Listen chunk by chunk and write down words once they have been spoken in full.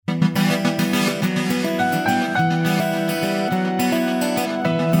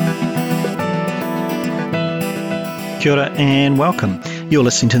Kia ora and welcome. You're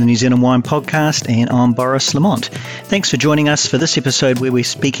listening to the New Zealand Wine Podcast and I'm Boris Lamont. Thanks for joining us for this episode where we're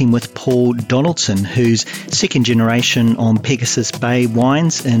speaking with Paul Donaldson, who's second generation on Pegasus Bay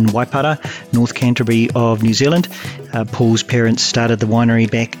Wines in Waipara, North Canterbury of New Zealand. Paul's parents started the winery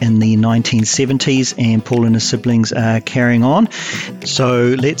back in the 1970s and Paul and his siblings are carrying on.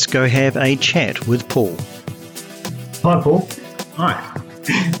 So let's go have a chat with Paul. Hi Paul. Hi.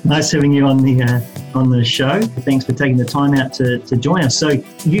 Nice having you on the show. Thanks for taking the time out to join us. So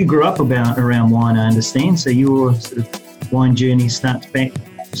you grew up around wine, I understand. So your sort of wine journey starts back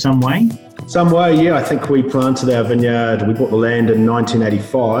some way. Some way, yeah. I think we planted our vineyard. We bought the land in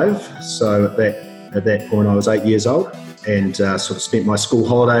 1985. So at that point, I was 8 years old, and sort of spent my school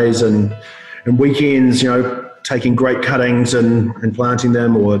holidays and weekends, taking grape cuttings and planting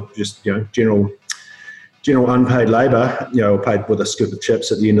them, or just general unpaid labour, paid with a scoop of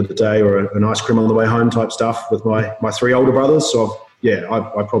chips at the end of the day or an ice cream on the way home type stuff with my three older brothers. So,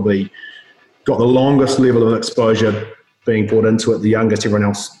 I probably got the longest level of exposure being brought into it. The youngest, everyone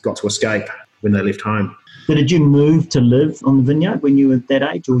else got to escape when they left home. So did you move to live on the vineyard when you were that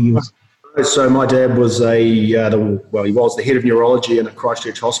age, or you? So my dad was he was the head of neurology in a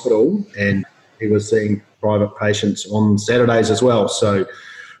Christchurch hospital, and he was seeing private patients on Saturdays as well. So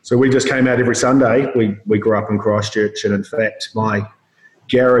we just came out every Sunday. We grew up in Christchurch, and in fact, my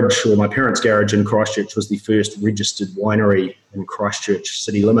parents' garage in Christchurch was the first registered winery in Christchurch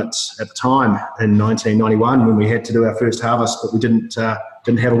city limits at the time in 1991 when we had to do our first harvest, but we didn't have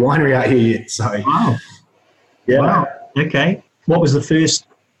a winery out here yet. So, wow. Yeah. Wow. Okay. What was the first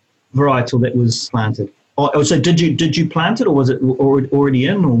varietal that was planted? Oh, so did you plant it, or was it already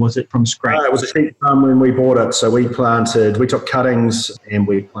in, or was it from scratch? No, it was a sheep farm when we bought it. So we took cuttings and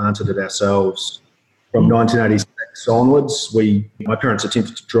we planted it ourselves from 1986 onwards. My parents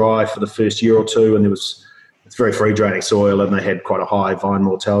attempted to dry for the first year or two, and it's very free draining soil, and they had quite a high vine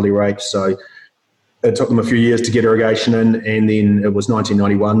mortality rate. So it took them a few years to get irrigation in, and then it was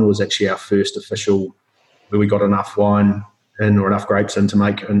 1991 was actually our first official where we got enough wine in, or enough grapes in, to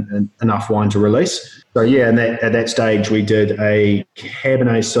make enough wine to release. So at that stage we did a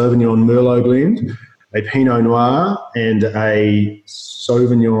Cabernet Sauvignon Merlot blend, a Pinot Noir, and a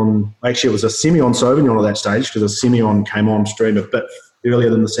Sauvignon. Actually, it was a Semillon Sauvignon at that stage, because a Semillon came on stream a bit earlier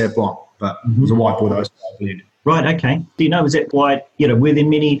than the Sauv Blanc, but it was a white Bordeaux blend. Right. Okay. Do you know, was that white? Were there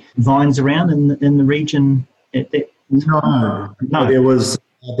many vines around in the region at that? No. There was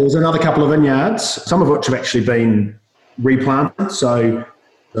another couple of vineyards, some of which have actually been replanted. So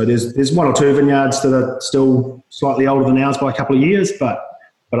there's one or two vineyards that are still slightly older than ours by a couple of years, but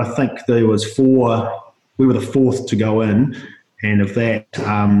I think there was four. We were the fourth to go in, and of that,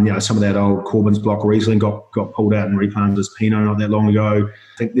 some of that old Corbin's Block Riesling got pulled out and replanted as Pinot not that long ago.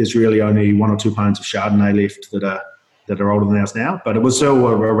 I think there's really only one or two plants of Chardonnay left that are older than ours now, but it was still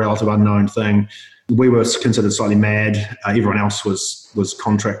a relative unknown thing. We were considered slightly mad. Everyone else was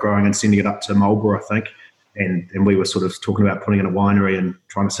contract growing and sending it up to Marlborough, I think. And we were sort of talking about putting in a winery and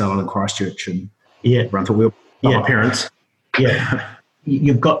trying to sell it in Christchurch and run to wheel. My parents. Yeah.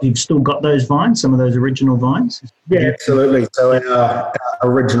 You've still got those vines, some of those original vines? Yeah, absolutely. So our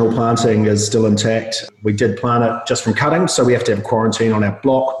original planting is still intact. We did plant it just from cuttings, so we have to have quarantine on our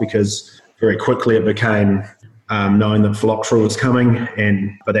block because very quickly it became known that phylloxera was coming.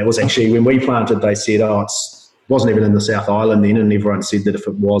 But that was actually, when we planted, they said, it wasn't even in the South Island then, and everyone said that if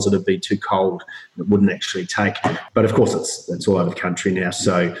it was, it'd be too cold. It wouldn't actually take. But of course, it's all over the country now.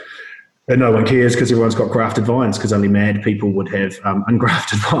 So no one cares because everyone's got grafted vines, because only mad people would have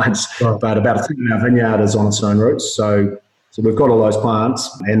ungrafted vines. Right. But about a third of our vineyard is on its own roots. So we've got all those plants,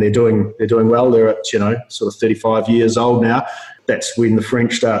 and they're doing well. They're at sort of 35 years old now. That's when the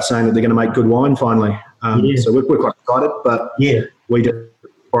French start saying that they're going to make good wine finally. So we're quite excited. But we did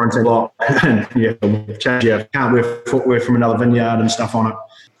quarantine block, and we've changed our can't wear footwear from another vineyard and stuff on it.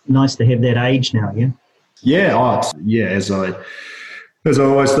 Nice to have that age now, yeah. Yeah, as I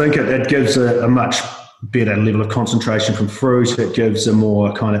always think, it gives a much better level of concentration from fruit. It gives a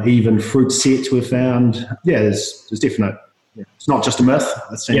more kind of even fruit set, we've found. Yeah, there's definite. Yeah. It's not just a myth.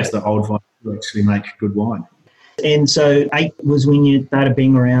 It seems that old vines actually make good wine. And so 8 was when you started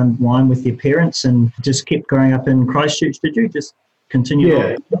being around wine with your parents and just kept growing up in Christchurch, did you? Just continue?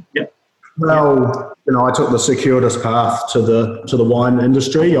 Yeah. Yep. Well, I took the circuitous path to the wine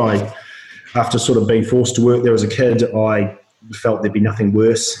industry. After sort of being forced to work there as a kid, I felt there'd be nothing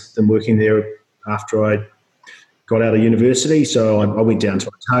worse than working there after I got out of university. So I went down to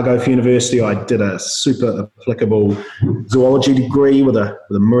Otago for university. I did a super applicable zoology degree with a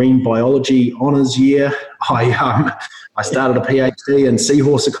marine biology honours year. I started a PhD in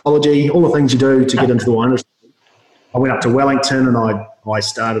seahorse ecology, all the things you do to get into the wine industry. I went up to Wellington and I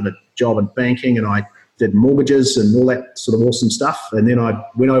started a job in banking, and I did mortgages and all that sort of awesome stuff. And then I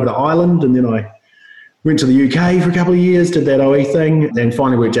went over to Ireland, and then I went to the UK for a couple of years, did that OE thing, and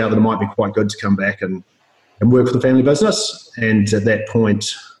finally worked out that it might be quite good to come back and work for the family business. And at that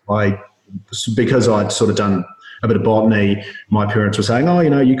point, because I'd sort of done a bit of botany, my parents were saying,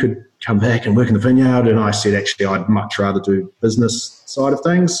 you could come back and work in the vineyard. And I said, actually, I'd much rather do business side of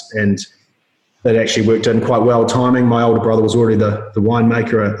things. And that actually worked in quite well timing. My older brother was already the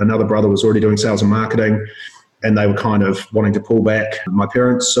winemaker. Another brother was already doing sales and marketing, and they were kind of wanting to pull back my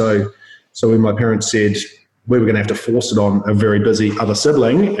parents. So when my parents said we were going to have to force it on a very busy other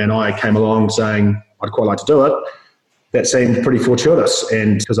sibling, and I came along saying I'd quite like to do it, that seemed pretty fortuitous.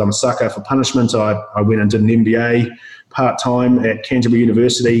 And because I'm a sucker for punishment, I went and did an MBA part-time at Canterbury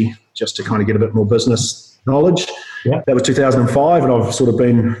University just to kind of get a bit more business knowledge. Yeah. That was 2005, and I've sort of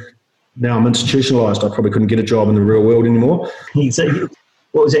been... Now I'm institutionalised. I probably couldn't get a job in the real world anymore. So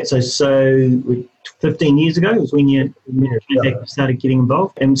what was that? So 15 years ago was when you started getting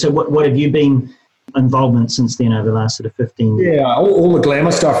involved. And so what have you been involvement since then over the last sort of 15 years? Yeah, all the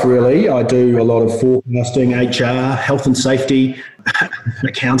glamour stuff really. I do a lot of forecasting, HR, health and safety,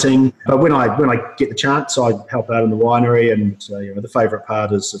 accounting. But when I get the chance, I help out in the winery. And the favourite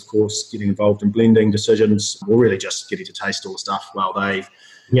part is, of course, getting involved in blending decisions, or really just getting to taste all the stuff while the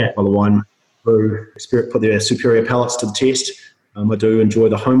wine crew put their superior palates to the test. I do enjoy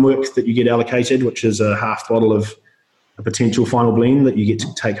the homework that you get allocated, which is a half bottle of a potential final blend that you get to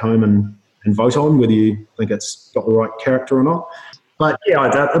take home and vote on, whether you think it's got the right character or not. But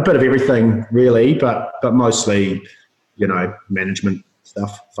yeah, a bit of everything really, but mostly, management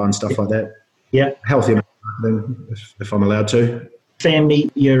stuff, fun stuff like that. Yeah. Healthy marketing, if I'm allowed to.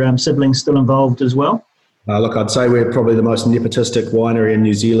 Family, your siblings still involved as well? Look, I'd say we're probably the most nepotistic winery in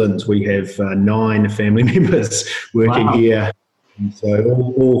New Zealand. We have 9 family members working here. And so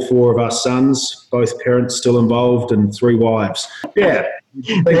all 4 of our sons, both parents still involved, and 3 wives. Yeah, I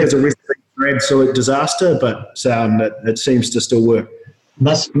think it's a recipe for absolute disaster, but it seems to still work.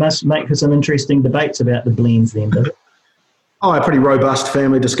 Must make for some interesting debates about the blends then, does it? Pretty robust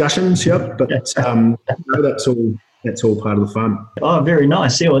family discussions, yep. But that's all part of the fun. Oh, very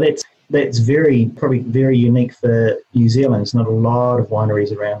nice. Yeah, well, that's probably very unique for New Zealand. There's not a lot of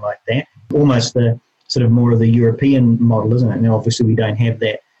wineries around like that. Almost the sort of more of the European model, isn't it? Now, obviously, we don't have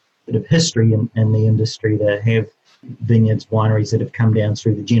that bit of history in the industry to have vineyards, wineries that have come down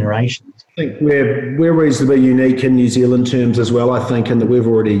through the generations. I think we're reasonably unique in New Zealand terms as well, I think, in that we've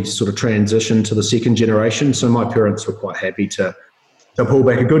already sort of transitioned to the second generation. So my parents were quite happy to pull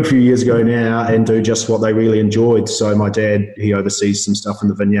back a good few years ago now and do just what they really enjoyed. So my dad, he oversees some stuff in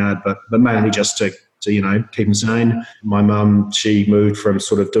the vineyard, but mainly just to keep him sane. My mum, she moved from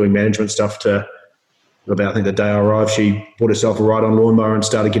sort of doing management stuff to about, I think the day I arrived, she bought herself a ride-on lawnmower and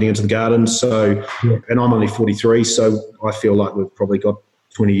started getting into the garden. So, and I'm only 43, so I feel like we've probably got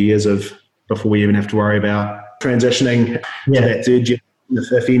 20 years before we even have to worry about transitioning to that third gen,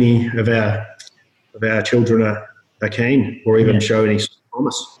 if any of our children are keen or even show any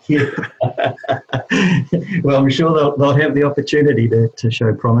promise. Yeah. Well, I'm sure they'll have the opportunity to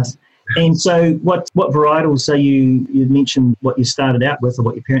show promise. And so what varietals, so you mentioned what you started out with or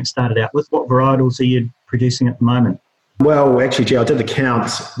what your parents started out with. What varietals are you producing at the moment? Well, actually, Jay, I did the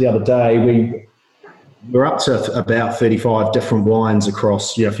counts the other day. We're up to about 35 different wines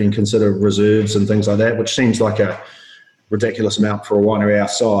across, if you can consider reserves and things like that, which seems like a ridiculous amount for a winery our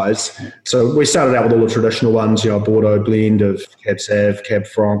size. So we started out with all the traditional ones, a Bordeaux blend of Cab Sauv, Cab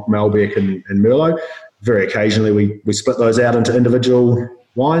Franc, Malbec and Merlot. Very occasionally we split those out into individual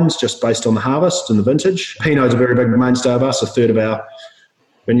wines just based on the harvest and the vintage. Pinot is a very big mainstay of us. A third of our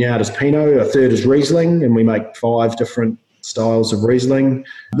vineyard is Pinot, a third is Riesling, and we make 5 different styles of Riesling.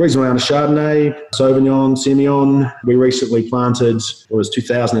 Reasonable amount of Chardonnay, Sauvignon, Semillon. We recently planted, it was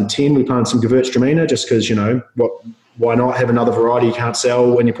 2010, we planted some Gewürztraminer just because, why not have another variety you can't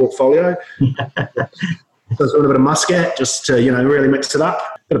sell in your portfolio? So it's a little bit of Muscat just to, really mix it up.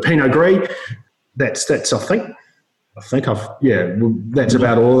 Bit of Pinot Gris. That's that's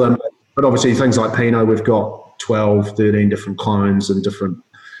about all of them. But obviously things like Pinot, we've got 12, 13 different clones and different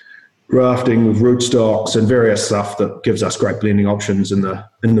grafting with rootstocks and various stuff that gives us great blending options in the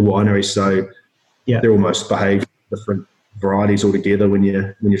winery. So they're almost behave different varieties altogether when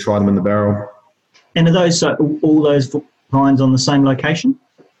you try them in the barrel. And are those all those vines on the same location?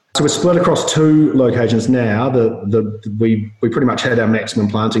 So we're split across 2 locations now. We pretty much had our maximum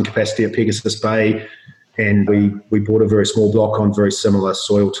planting capacity at Pegasus Bay, and we bought a very small block on very similar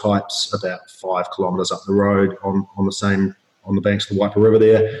soil types about 5 kilometres up the road on the same on the banks of the Waipa River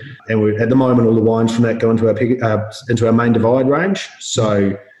there. And at the moment, all the wines from that go into our main divide range.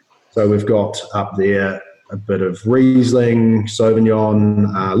 So we've got up there a bit of Riesling,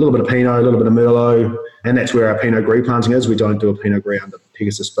 Sauvignon, a little bit of Pinot, a little bit of Merlot, and that's where our Pinot Gris planting is. We don't do a Pinot Gris under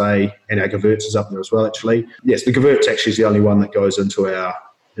Pegasus Bay, and our Gewurz is up there as well, actually. Yes, the Gewurz actually is the only one that goes into our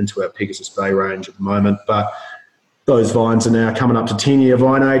Pegasus Bay range at the moment, but those vines are now coming up to 10-year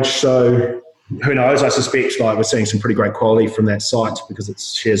vine age, so who knows? I suspect we're seeing some pretty great quality from that site because it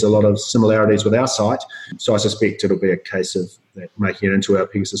shares a lot of similarities with our site. So I suspect it'll be a case of that making it into our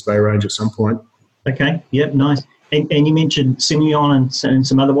Pegasus Bay range at some point. Okay, yep, nice. And you mentioned Semillon and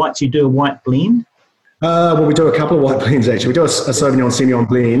some other whites. You do a white blend? Well, we do a couple of white blends, actually. We do a Sauvignon Semillon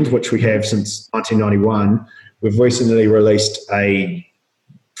blend, which we have since 1991. We've recently released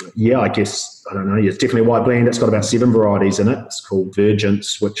it's definitely a white blend. It's got about 7 varieties in it. It's called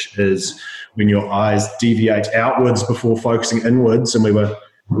Virgence, which is when your eyes deviate outwards before focusing inwards. And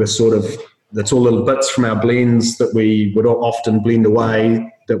we're sort of, that's all little bits from our blends that we would often blend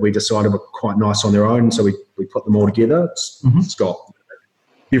away that we decided were quite nice on their own. So we put them all together. It's got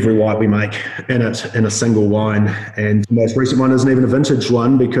every white we make in it in a single wine. And the most recent one isn't even a vintage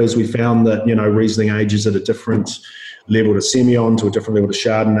one because we found that, Riesling ages at a different level to Semillon, to a different level to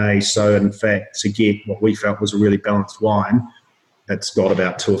Chardonnay. So in fact, to get what we felt was a really balanced wine, it's got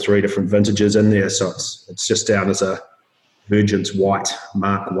about 2 or 3 different vintages in there. So it's just down as a Virgence White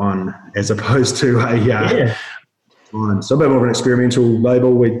Mark 1 as opposed to a wine. So a bit more of an experimental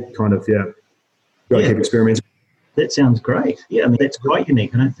label. We kind of, keep experimenting. That sounds great. Yeah, I mean, that's quite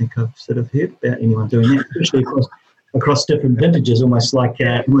unique. I don't think I've sort of heard about anyone doing that, especially across different vintages, almost like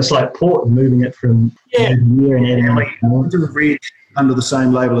port, moving it from year and adding we do red under the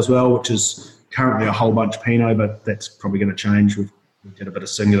same label as well, which is currently a whole bunch of Pinot, but that's probably going to change. We did a bit of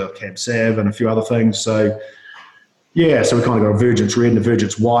singular Cab Sav and a few other things. So we kind of got a Virgence Red and a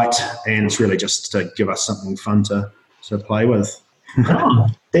Virgence White, and it's really just to give us something fun to play with. Oh,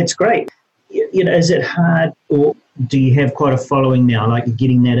 that's great. Is it hard, or do you have quite a following now, like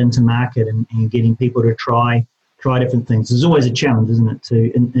getting that into market and getting people to try different things? There's always a challenge, isn't it,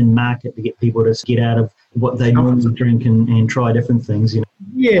 to in market to get people to get out of what they normally drink and try different things,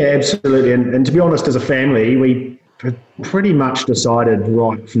 Yeah, absolutely. And to be honest, as a family, we pretty much decided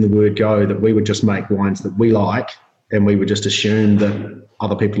right from the word go that we would just make wines that we like, and we would just assume that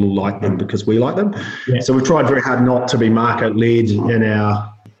other people will like them because we like them. Yeah. So we tried very hard not to be market-led in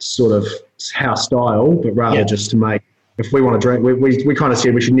our sort of house style, but rather just to make, if we want to drink, we kind of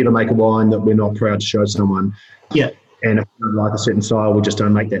said we should never make a wine that we're not proud to show someone. Yeah. And if we don't like a certain style, we just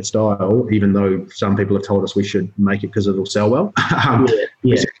don't make that style, even though some people have told us we should make it because it'll sell well.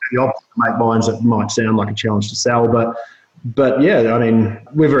 We said the opposite, make wines that might sound like a challenge to sell, but yeah, I mean,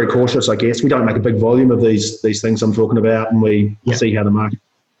 we're very cautious, I guess. We don't make a big volume of these things I'm talking about, and we see how the market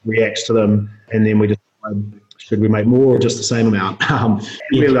reacts to them, and then we decide, should we make more or just the same amount?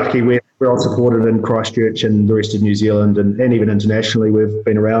 We're lucky. We're well supported in Christchurch and the rest of New Zealand, and even internationally. We've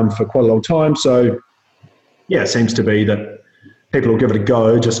been around for quite a long time. So, it seems to be that people will give it a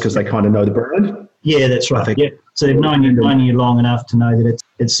go just because they kind of know the brand. Yeah, that's right. Yeah. So they've known you long enough to know that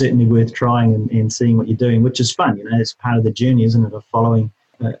it's certainly worth trying and seeing what you're doing, which is fun. It's part of the journey, isn't it, of following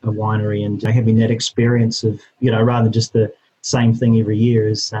a winery and having that experience of, rather than just the same thing every year,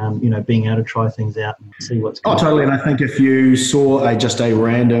 is being able to try things out and see what's going on. Oh, totally. And I think if you saw just a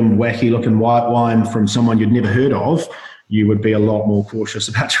random wacky looking white wine from someone you'd never heard of, you would be a lot more cautious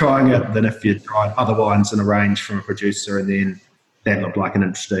about trying it than if you tried other wines in a range from a producer and then that looked like an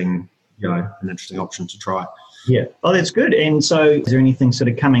interesting option to try. Yeah. Oh, that's good. And so is there anything sort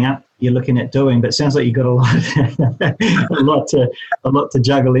of coming up you're looking at doing? But it sounds like you've got a lot to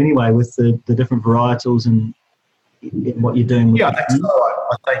juggle anyway with the different varietals and what you're doing. I think so.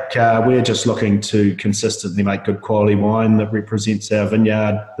 I think we're just looking to consistently make good quality wine that represents our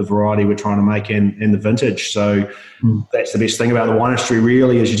vineyard, the variety we're trying to make in the vintage. So that's the best thing about the wine industry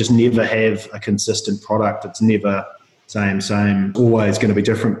really, is you just never have a consistent product. It's never same, always going to be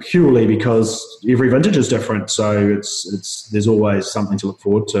different purely because every vintage is different. So there's always something to look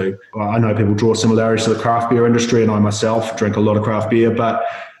forward to. I know people draw similarities to the craft beer industry, and I myself drink a lot of craft beer, but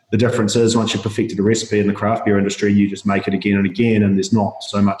the difference is once you've perfected a recipe in the craft beer industry, you just make it again and again, and there's not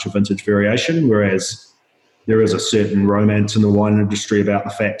so much a vintage variation, whereas there is a certain romance in the wine industry about the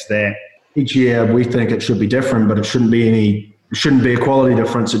fact that each year we think it should be different, but it shouldn't be a quality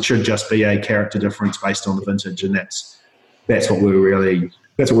difference. It should just be a character difference based on the vintage, and that's what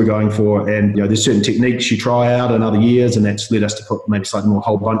we're going for. And there's certain techniques you try out in other years, and that's led us to put maybe slightly more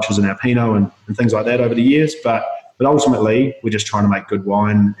whole bunches in our Pinot and things like that over the years. But ultimately, we're just trying to make good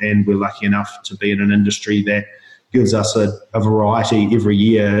wine, and we're lucky enough to be in an industry that gives us a variety every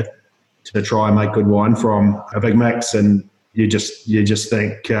year to try and make good wine from a big mix. And you just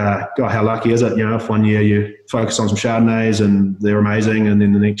think, God, how lucky is it? If one year you focus on some Chardonnays and they're amazing, and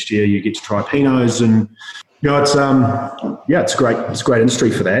then the next year you get to try Pinots, and it's it's a great industry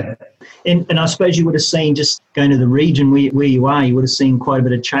for that. And I suppose you would have seen, just going to the region where you are, you would have seen quite a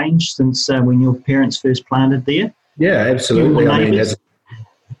bit of change since when your parents first planted there. Yeah, absolutely. I mean,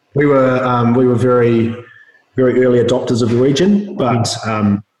 we were very, very early adopters of the region, but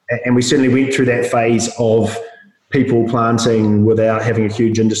and we certainly went through that phase of people planting without having a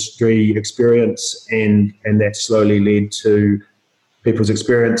huge industry experience, and that slowly led to people's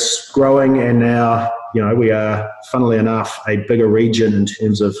experience growing, and now we are, funnily enough, a bigger region in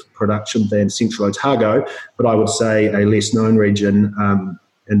terms of production than Central Otago, but I would say a less known region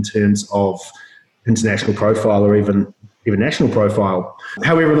in terms of international profile or even national profile.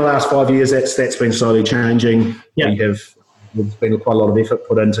 However, in the last 5 years, that's been slowly changing. Yeah. There's been quite a lot of effort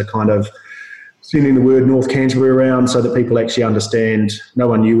put into kind of sending the word North Canterbury around so that people actually understand. No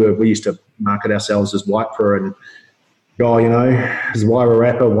one knew we used to market ourselves as Waipara, and there's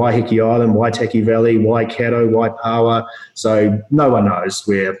Wairarapa, Waiheke Island, Waitaki Valley, Waikato, Waipawa. So no one knows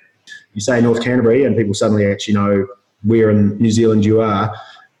where you say North Canterbury and people suddenly actually know where in New Zealand you are.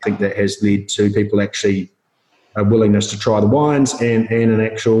 I think that has led to people actually a willingness to try the wines, and an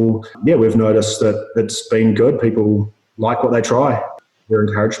actual, we've noticed that it's been good. People like what they try. We're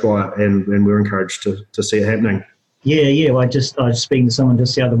encouraged by it, and we're encouraged to see it happening. Yeah. I was speaking to someone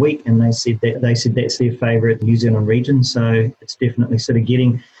just the other week, and they said that's their favourite New Zealand region. So it's definitely sort of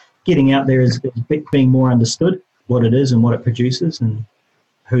getting out there, as being more understood what it is and what it produces, and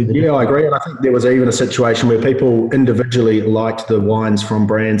who the I agree. And I think there was even a situation where people individually liked the wines from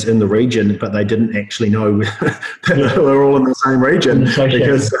brands in the region, but they didn't actually know that they were all in the same region,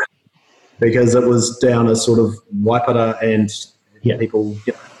 because it was down as sort of Waipara, and people,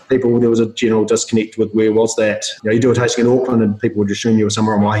 there was a general disconnect with where was that. You do a tasting in Auckland and people would assume you were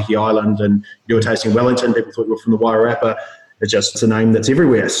somewhere on Waiheke Island, and you were tasting in Wellington, people thought you were from the Wairarapa. It's a name that's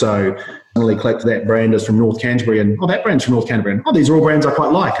everywhere. So suddenly clicked that brand is from North Canterbury, and that brand's from North Canterbury, and these are all brands I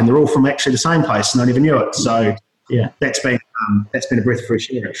quite like, and they're all from actually the same place, and I never knew it. So that's been a breath of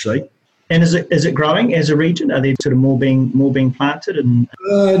fresh air, actually. And is it growing as a region? Are there sort of more being planted? And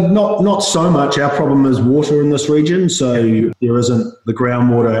not so much. Our problem is water in this region, so there isn't, the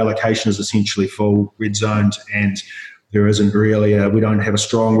groundwater allocation is essentially full, red zoned, and there isn't really we don't have a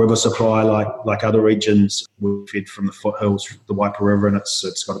strong river supply like other regions. We're fed from the foothills, the Waipa River, and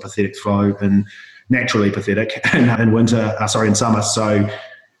it's got a pathetic flow, and naturally pathetic in summer. So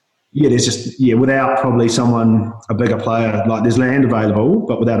there's just without probably a bigger player, like there's land available,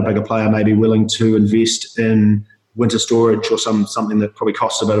 but without a bigger player maybe willing to invest in winter storage or something that probably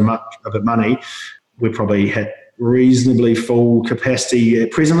costs a bit of money, we're probably hit reasonably full capacity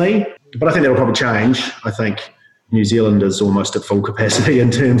presently. But I think that'll probably change. I think New Zealand is almost at full capacity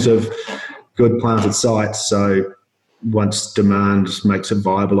in terms of good planted sites. So once demand makes it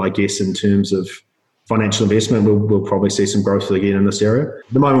viable, I guess, in terms of financial investment, we'll probably see some growth again in this area.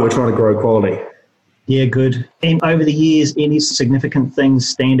 At the moment, we're trying to grow quality. Yeah, good. And over the years, any significant things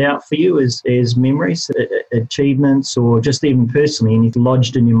stand out for you as memories, achievements, or just even personally, anything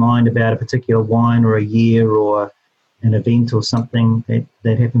lodged in your mind about a particular wine or a year or an event or something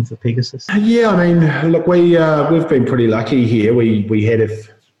that happened for Pegasus? Yeah, I mean, look, we've been pretty lucky here. We had a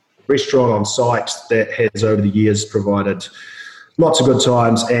restaurant on site that has over the years provided lots of good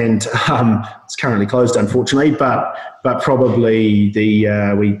times, and it's currently closed, unfortunately. But probably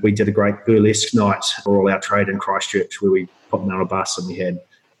we did a great burlesque night for all our trade in Christchurch, where we put them on a bus and we had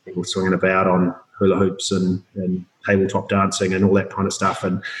people swinging about on hula hoops and tabletop dancing and all that kind of stuff.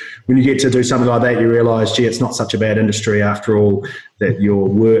 And when you get to do something like that, you realise, it's not such a bad industry after all, that your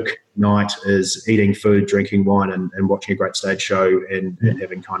work night is eating food, drinking wine, and watching a great stage show and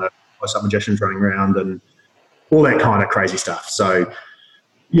having kind of close-up magicians running around and all that kind of crazy stuff. So,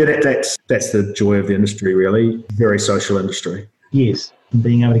 that's the joy of the industry, really. Very social industry. Yes,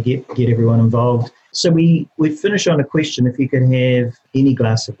 being able to get everyone involved. So we finish on a question: if you could have any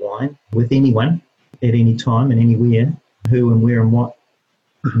glass of wine with anyone at any time and anywhere, who and where and what?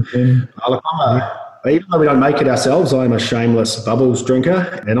 Even though we don't make it ourselves, I'm a shameless bubbles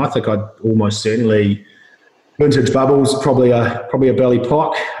drinker, and I think I'd almost certainly vintage bubbles, probably a Belly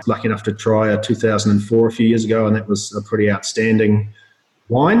Pock. Lucky enough to try a 2004 a few years ago, and that was a pretty outstanding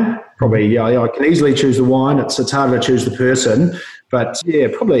wine. Probably, I can easily choose the wine. It's harder to choose the person, but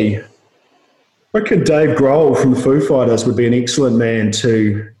probably. I reckon Dave Grohl from the Foo Fighters would be an excellent man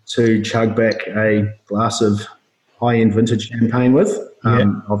to chug back a glass of high-end vintage champagne with.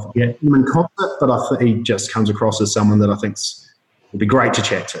 of human concept, but I think he just comes across as someone that I think would be great to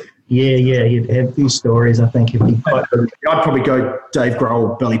chat to. Yeah, you'd have a few stories, I think. If I'd probably go Dave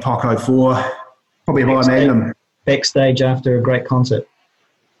Grohl, Billy Poco 4, probably High Magnum. Backstage after a great concert.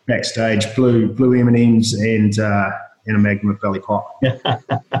 Backstage, blue M&Ms and a Magnum of Billy Pop.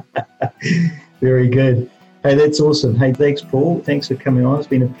 Very good. Hey, that's awesome. Hey, thanks, Paul. Thanks for coming on. It's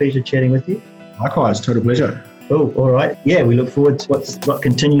been a pleasure chatting with you. Likewise, total pleasure. Oh, all right. Yeah, we look forward to what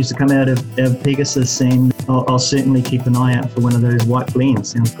continues to come out of Pegasus, and I'll certainly keep an eye out for one of those white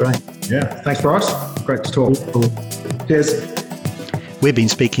blends. Sounds great. Yeah. Thanks, Bryce. Great to talk. Cool. Cheers. We've been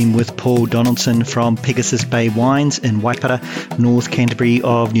speaking with Paul Donaldson from Pegasus Bay Wines in Waipara, North Canterbury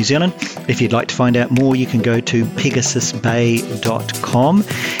of New Zealand. If you'd like to find out more, you can go to pegasusbay.com,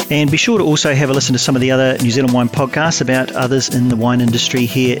 and be sure to also have a listen to some of the other New Zealand wine podcasts about others in the wine industry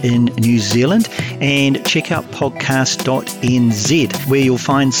here in New Zealand, and check out podcast.nz, where you'll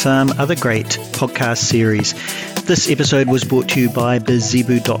find some other great podcast series. This episode was brought to you by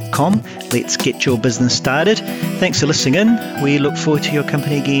bizzebu.com. Let's get your business started. Thanks for listening in. We look forward to your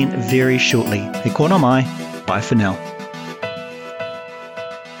company again very shortly. He kōna mai. Bye for now.